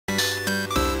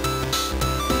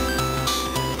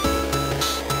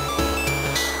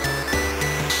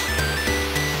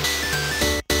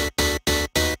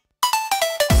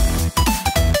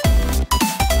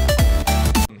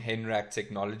Henrac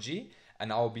Technology,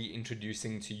 and I'll be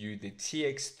introducing to you the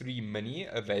TX3 Mini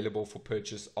available for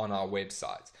purchase on our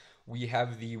website. We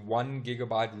have the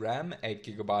 1GB RAM,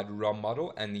 8GB ROM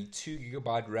model, and the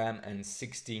 2GB RAM and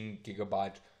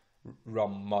 16GB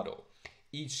ROM model.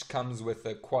 Each comes with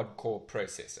a quad-core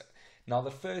processor. Now,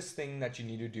 the first thing that you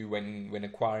need to do when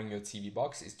acquiring your TV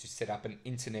box is to set up an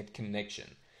internet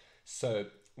connection. So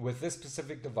with this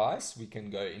specific device, we can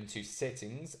go into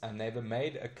settings, and they've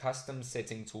made a custom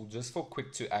setting tool just for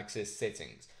quick to access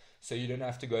settings. So you don't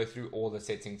have to go through all the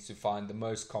settings to find the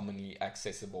most commonly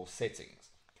accessible settings.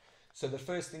 So the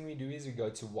first thing we do is we go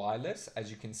to wireless.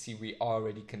 As you can see, we are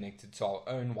already connected to our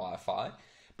own Wi-Fi,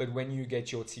 but when you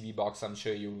get your TV box, I'm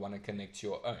sure you'll want to connect to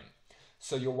your own.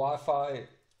 So your Wi-Fi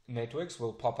networks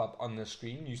will pop up on the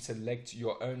screen. You select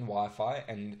your own Wi-Fi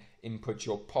and input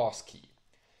your pass key.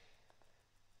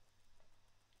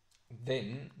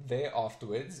 Then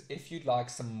afterwards, if you'd like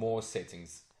some more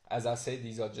settings, as I said,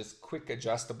 these are just quick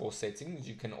adjustable settings.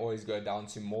 You can always go down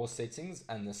to more settings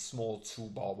and the small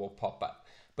toolbar will pop up.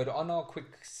 But on our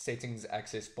quick settings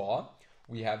access bar,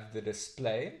 we have the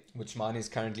display, which mine is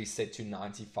currently set to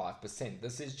 95%.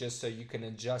 This is just so you can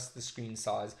adjust the screen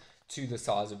size to the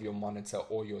size of your monitor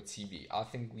or your TV. I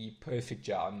think we perfect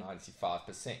here on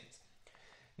 95%.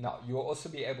 Now, you'll also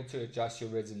be able to adjust your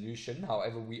resolution.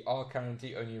 However, we are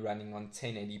currently only running on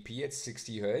 1080p at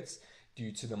 60 Hz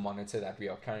due to the monitor that we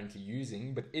are currently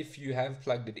using. But if you have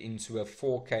plugged it into a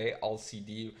 4K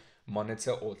LCD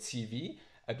monitor or TV,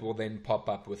 it will then pop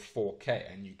up with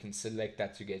 4K, and you can select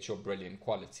that to get your brilliant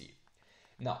quality.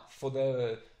 Now,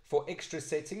 for extra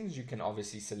settings, you can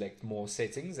obviously select more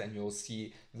settings, and you'll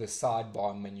see the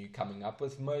sidebar menu coming up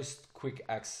with most quick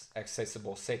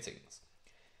accessible settings.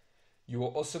 You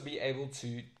will also be able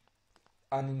to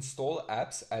uninstall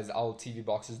apps, as our TV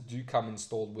boxes do come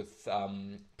installed with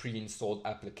pre-installed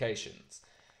applications.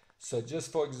 So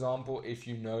just for example, if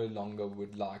you no longer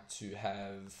would like to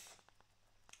have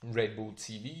Red Bull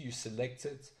TV, you select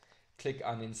it, click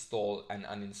uninstall, and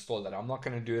uninstall that. I'm not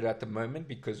going to do it at the moment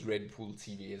because Red Bull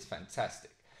TV is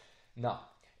fantastic. Now,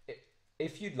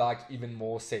 if you'd like even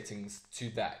more settings to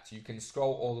that, you can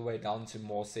scroll all the way down to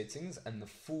more settings and the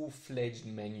full-fledged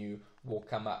menu will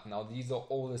come up. Now, these are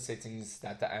all the settings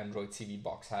that the Android TV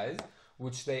box has,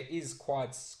 which there is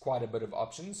quite a bit of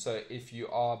options. So if you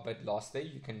are a bit lost there,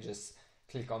 you can just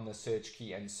click on the search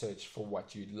key and search for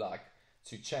what you'd like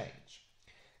to change.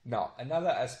 Now, another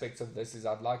aspect of this is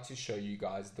I'd like to show you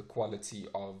guys the quality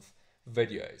of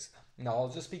videos. Now, I'll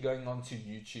just be going on to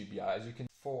YouTube here. As you can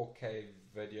 4K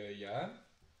video here,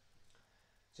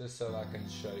 just so I can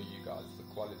show you guys the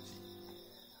quality.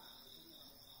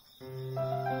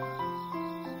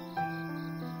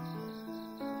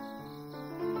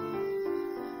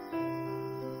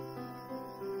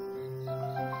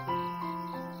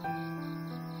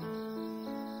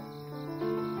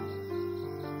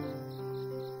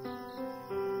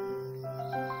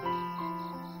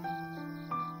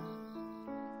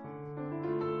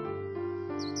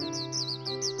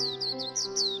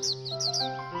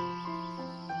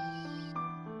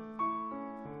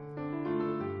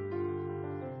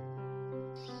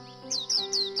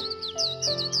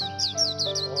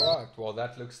 Alright, well,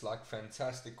 that looks like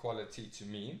fantastic quality to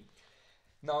me.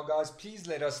 Now guys, please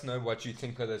let us know what you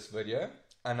think of this video,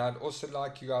 and I'd also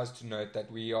like you guys to note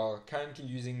that we are currently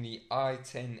using the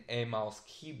i10 Air Mouse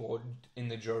keyboard in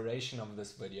the duration of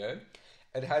this video.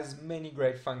 It has many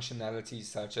great functionalities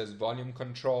such as volume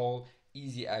control,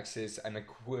 easy access, and a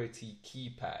QWERTY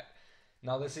keypad.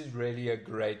 Now, this is really a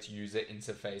great user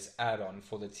interface add-on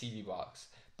for the TV box,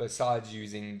 besides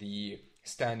using the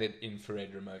standard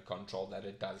infrared remote control that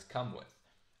it does come with.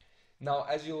 Now,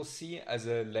 as you'll see, as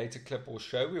a later clip will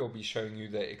show, we will be showing you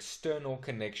the external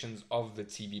connections of the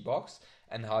TV box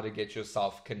and how to get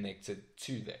yourself connected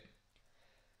to them.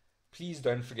 Please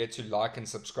don't forget to like and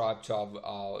subscribe to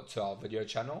our video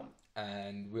channel,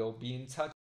 and we'll be in touch.